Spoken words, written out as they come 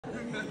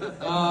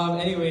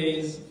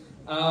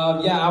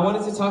Yeah, I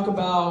wanted to talk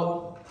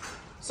about,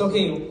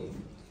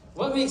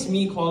 what makes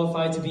me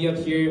qualified to be up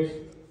here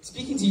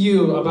speaking to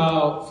you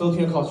about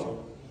Filipino culture,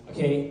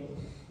 okay?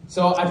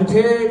 So I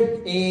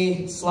prepared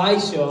a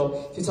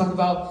slideshow to talk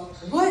about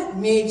what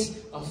makes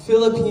a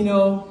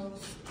Filipino,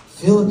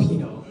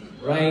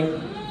 right?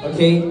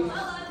 Okay?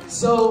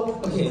 So,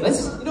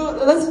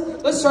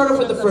 let's start off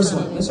with the first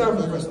one.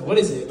 What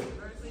is it?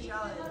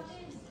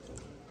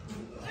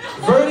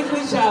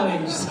 Vertically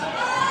challenged.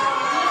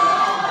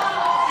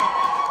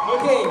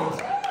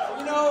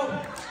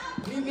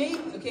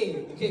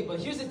 But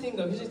here's the thing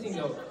though.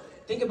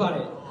 Think about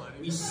it.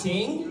 We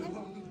sing,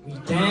 we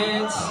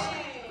dance,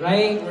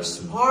 right? We're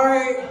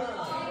smart,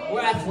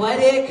 we're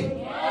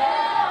athletic.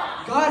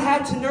 God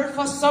had to nerf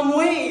us some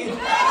way. He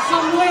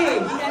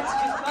had to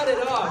just cut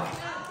it off.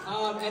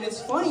 And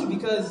it's funny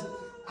because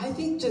I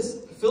think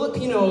just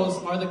Filipinos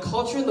are the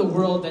culture in the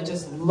world that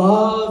just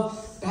love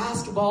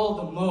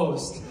basketball the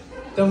most.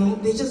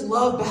 They just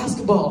love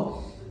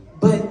basketball.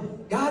 But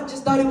God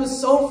just thought it was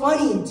so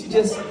funny to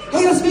just,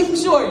 hey, let's just make it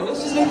short.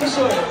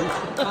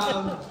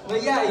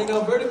 But yeah,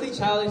 vertically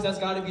challenged, that's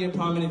got to be a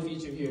prominent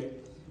feature here.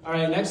 All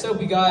right, next up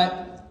we got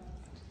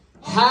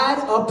had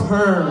a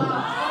perm.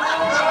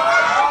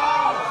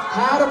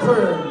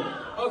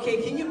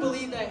 Okay, can you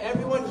believe that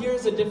everyone here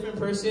is a different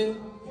person?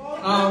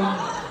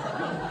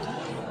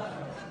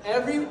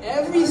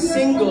 Every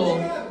single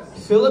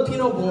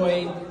Filipino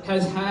boy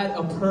has had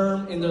a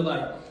perm in their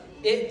life.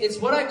 It's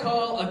what I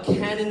call a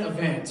canon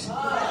event.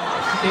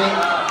 Okay?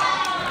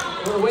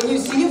 When you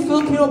see a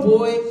Filipino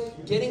boy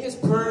getting his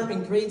perm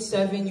in grade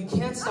 7, you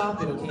can't stop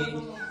it,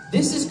 okay?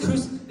 This is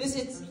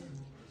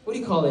what do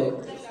you call it?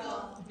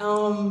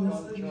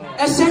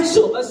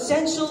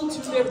 Essential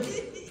to their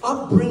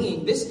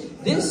upbringing. This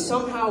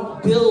somehow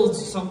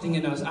builds something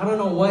in us. I don't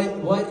know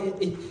what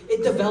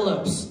it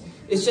develops.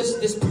 It's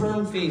just this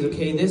perm phase,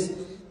 okay? This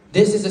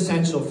is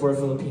essential for a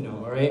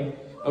Filipino, all right?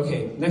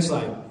 Okay, next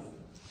slide.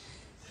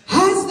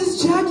 Has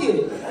this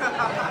jacket.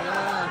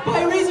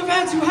 By raise of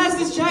hands, who has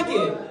this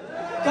jacket?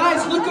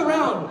 Guys, look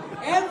around.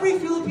 Every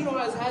Filipino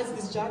has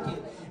this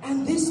jacket.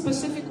 And this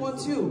specific one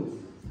too.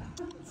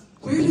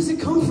 Where does it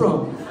come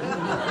from?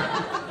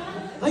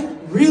 Like,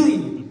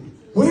 really?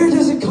 Where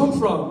does it come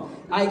from?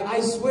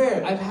 I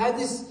swear, I've had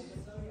this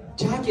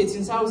jacket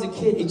since I was a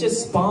kid. It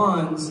just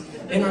spawns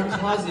in our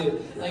closet.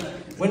 Like,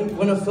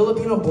 when a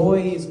Filipino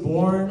boy is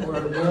born, or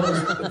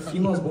a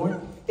female is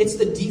born, it's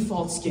the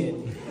default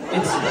skin.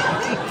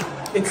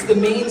 It's the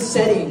main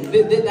setting.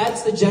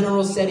 That's the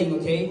general setting,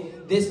 okay?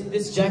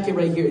 This jacket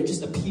right here, it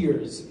just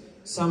appears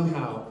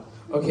somehow.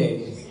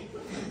 Okay.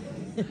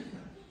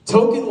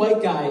 Token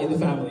white guy in the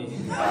family.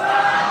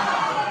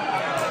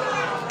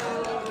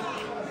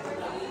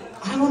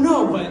 I don't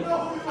know, but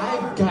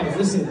guys,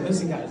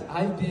 listen guys.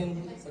 I'm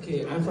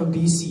from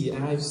BC,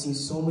 and I've seen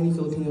so many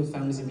Filipino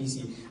families in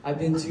BC. I've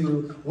been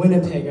to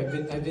Winnipeg,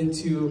 I've been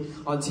to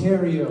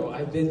Ontario,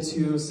 I've been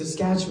to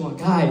Saskatchewan.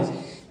 Guys,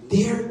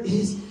 there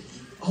is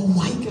a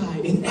white guy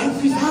in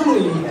every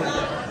family.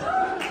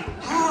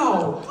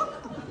 How?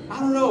 I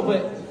don't know,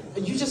 but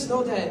you just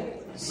know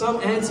that some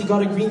auntie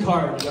got a green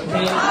card,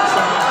 okay?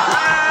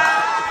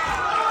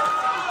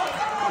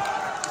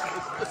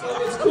 So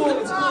it's cool, I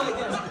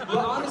guess. But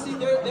honestly,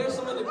 they're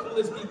some of the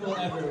coolest people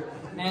ever.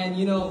 And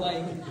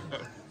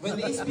when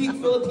they speak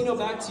Filipino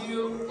back to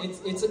you,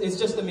 it's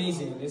just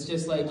amazing. It's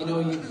just like,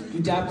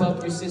 you dap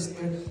up your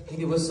sister,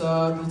 hey, what's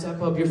up? You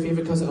dap up your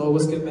favorite cousin, oh,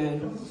 what's good,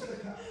 man?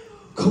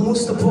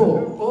 Kamusta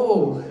po?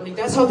 Oh,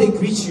 that's how they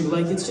greet you.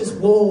 It's just,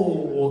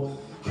 whoa.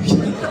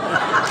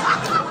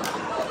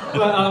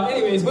 But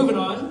anyways, moving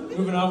on,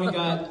 we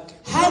got,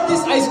 had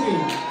this ice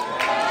cream.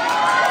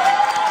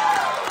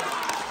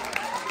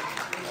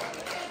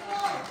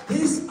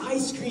 This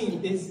ice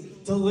cream is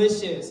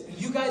delicious.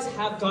 You guys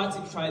have got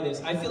to try this.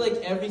 I feel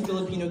like every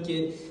Filipino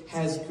kid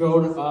has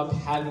grown up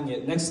having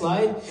it. Next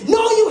slide.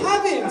 No, you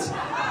haven't!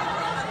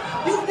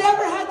 You've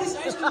never had this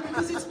ice cream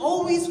because it's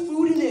always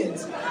food in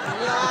it.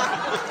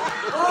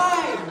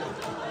 Why?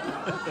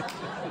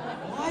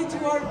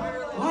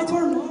 Why do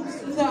our moms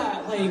do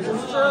that? I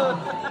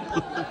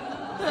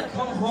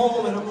come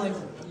home and I'm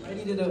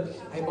ready to,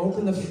 I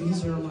open the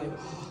freezer and I'm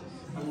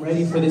I'm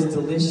ready for this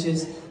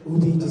delicious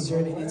ube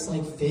dessert, and it's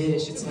like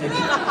fish. It's like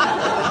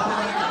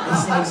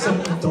some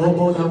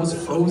adobo that was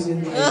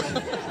frozen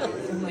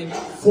from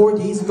 4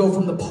 days ago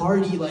from the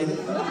party. Guys,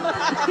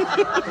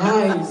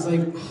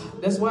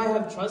 that's why I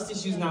have trust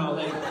issues now.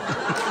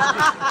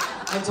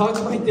 I talked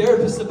to my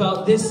therapist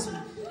about this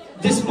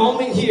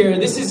moment here.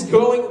 This is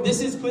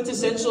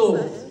quintessential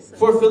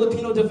for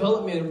Filipino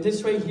development.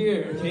 This right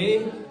here,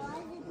 okay?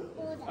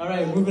 All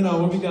right, moving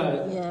on. What we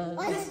got? Yeah.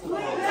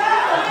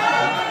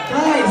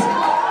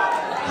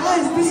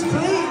 Guys, this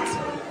plate.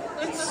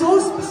 It's so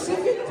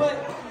specific, but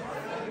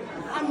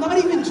I'm not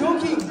even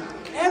joking.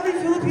 Every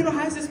Filipino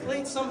has this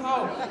plate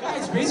somehow.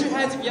 Guys, raise your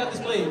hands if you have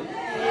this plate.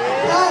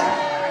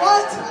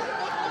 What?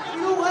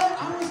 You know what?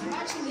 I was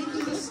actually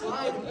making this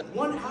slide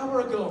 1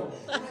 hour ago,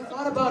 and I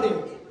thought about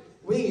it.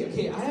 Wait,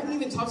 okay, I haven't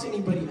even talked to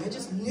anybody. I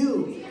just knew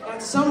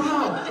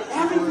somehow,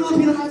 every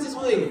Filipino has this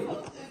way.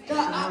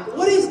 God,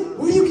 where do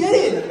you get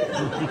it?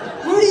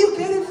 Where do you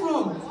get it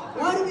from?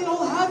 Why do we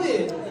all have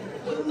it?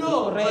 I don't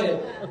know, right?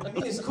 I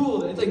mean, it's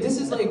cool. It's like, this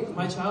is like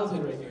my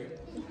childhood right here.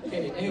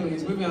 Okay,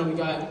 anyways, moving on, we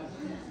got...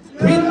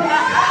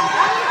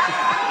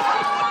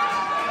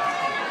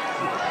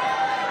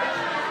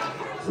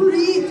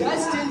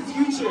 Predestined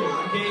future,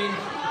 okay?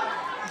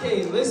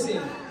 Okay,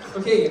 listen.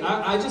 Okay,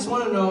 I just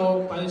want to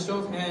know, by the show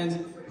of hands,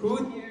 who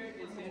here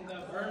is in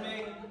the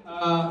Burman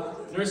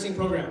nursing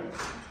program?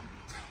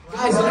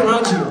 Guys, look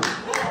around you.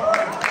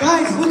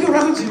 Guys, look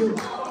around you.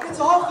 It's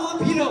all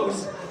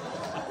Filipinos.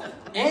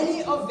 Any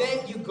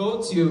event you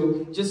go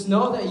to, just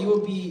know that you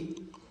will be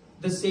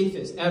the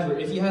safest ever.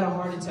 If you had a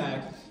heart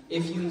attack,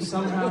 if you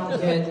somehow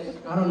get,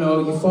 I don't know,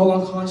 you fall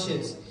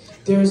unconscious,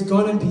 there's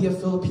gonna be a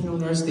Filipino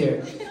nurse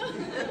there.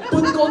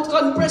 Put gold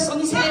compress on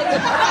his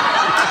head.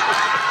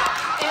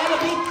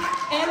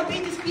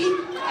 Elevate his feet.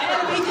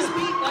 Elevate his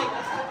feet. Like,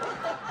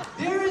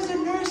 there is a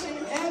nurse in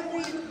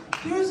every.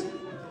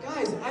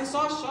 Guys, I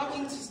saw a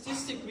shocking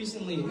statistic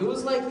recently. It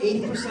was like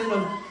 80%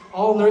 of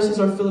all nurses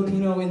are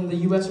Filipino in the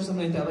US or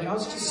something like that. Like, I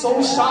was just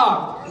so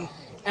shocked.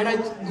 And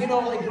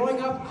like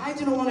growing up, I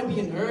didn't want to be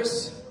a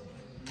nurse.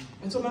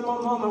 I told my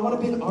mom, I want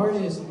to be an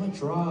artist. I want to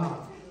draw.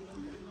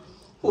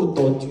 Who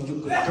told you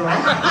could draw?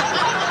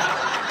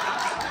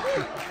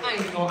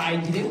 No, I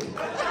didn't.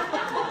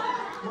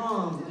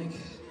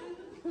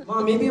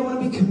 Mom, maybe I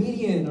want to be a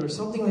comedian or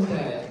something like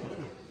that.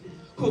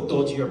 Who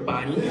told you you're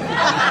Bunny?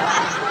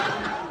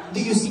 Do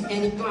you see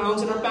any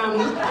clowns in our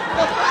family?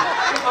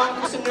 Your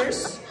uncle's a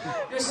nurse?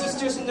 Your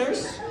sister's a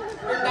nurse?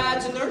 Your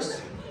dad's a nurse?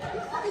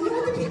 And you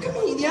want to be a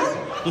comedian?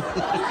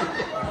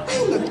 Ay,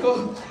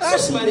 nako.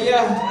 Sus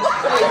Maria.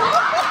 Hey.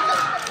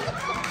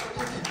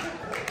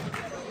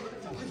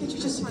 Why can't you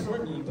just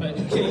support me? But,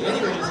 okay,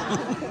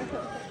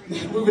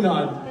 anyways. Moving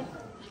on.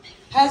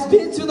 Has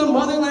been to the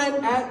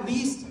motherland at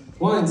least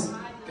once.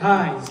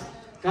 Guys,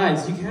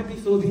 you can't be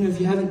Filipino if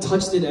you haven't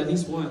touched it at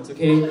least once,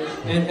 okay?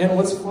 And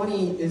what's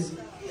funny is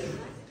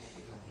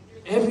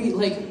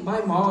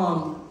my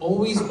mom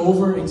always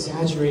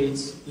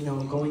over-exaggerates,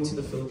 going to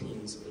the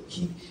Philippines.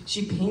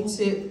 She paints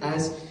it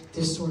as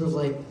this sort of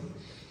like,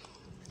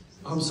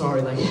 I'm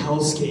sorry, like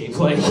hellscape.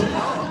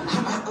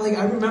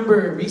 I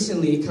remember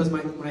recently, because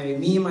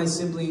me and my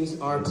siblings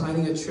are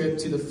planning a trip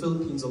to the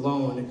Philippines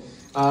alone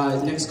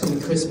next coming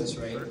Christmas,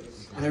 right?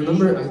 And I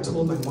remember I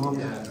told my mom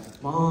that,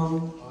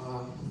 Mom,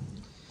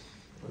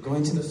 we're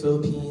going to the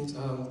Philippines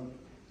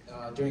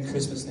during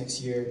Christmas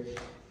next year,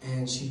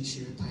 and she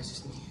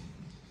replies to me,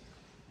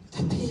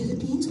 the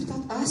Philippines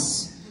without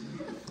us?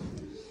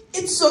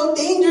 It's so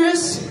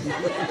dangerous.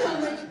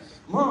 I'm like,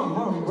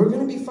 Mom, we're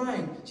gonna be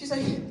fine. She's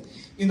like,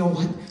 you know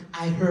what?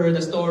 I heard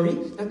a story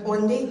that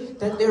one day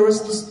that there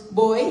was this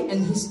boy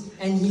and his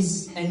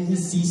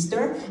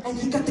sister, and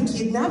he got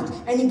kidnapped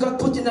and he got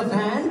put in a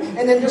van,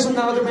 and then there's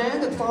another man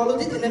that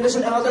followed it, and then there's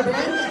another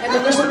van, and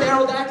then there's a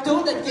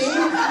pterodactyl that came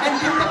and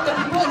picked up the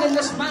people, and then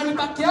there's Manny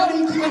Pacquiao and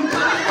he came and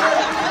got the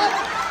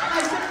pterodactyl.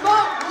 I said,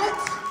 Mom,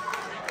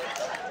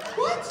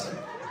 what?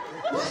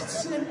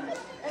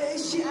 And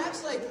she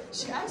acts like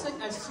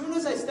as soon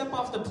as I step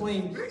off the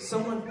plane,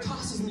 someone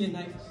tosses me a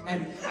knife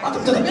and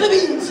welcome to the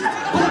Philippines!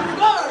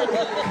 Guard!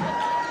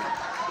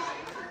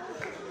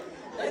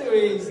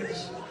 Anyways,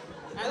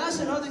 and that's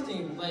another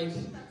thing,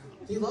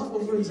 they love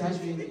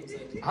over-exaggerating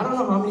things. I don't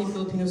know how many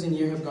Filipinos in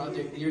here have got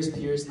their ears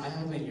pierced. I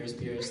have my ears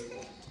pierced.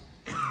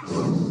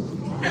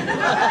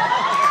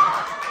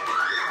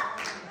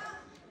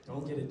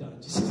 Don't get it done.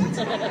 That's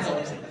all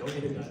I'm saying. Don't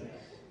get it done.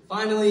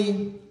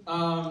 Finally,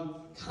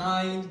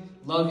 kind,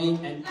 loving,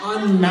 and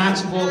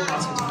unmatchable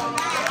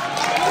hospitality.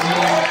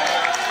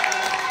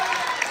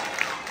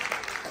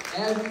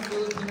 Every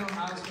Filipino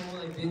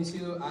household I've been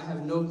to, I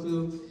have no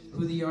clue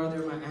who they are.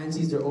 They're my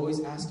aunties. They're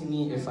always asking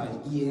me if I've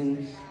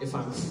eaten, if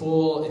I'm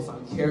full, if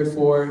I'm cared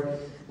for,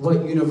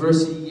 what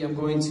university I'm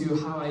going to,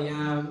 how I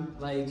am.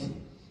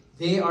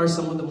 They are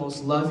some of the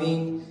most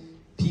loving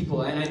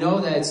people. And I know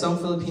that some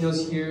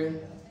Filipinos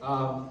here,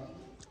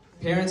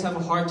 parents have a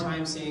hard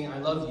time saying, I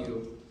love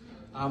you.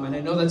 And I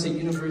know that's a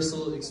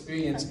universal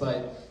experience,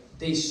 but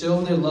they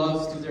show their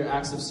love through their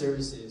acts of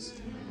services.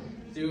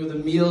 Through the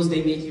meals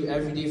they make you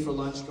every day for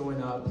lunch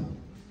growing up.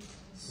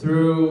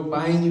 Through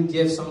buying you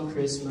gifts on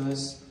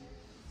Christmas.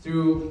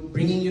 Through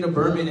bringing you to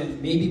Burman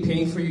and maybe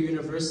paying for your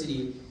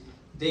university.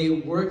 They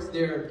work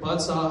their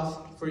butts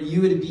off for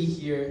you to be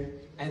here,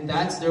 and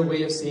that's their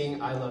way of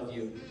saying, I love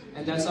you.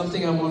 And that's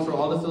something I want for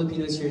all the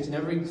Filipinos here to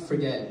never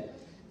forget,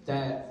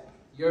 that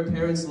your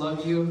parents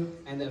love you,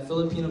 and that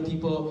Filipino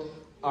people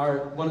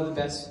are one of the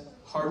best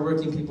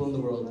hardworking people in the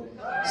world.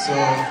 So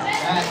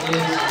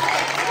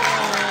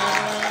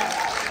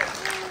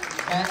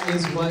that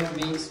is what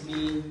makes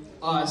me,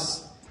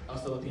 us, a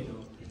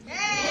Filipino.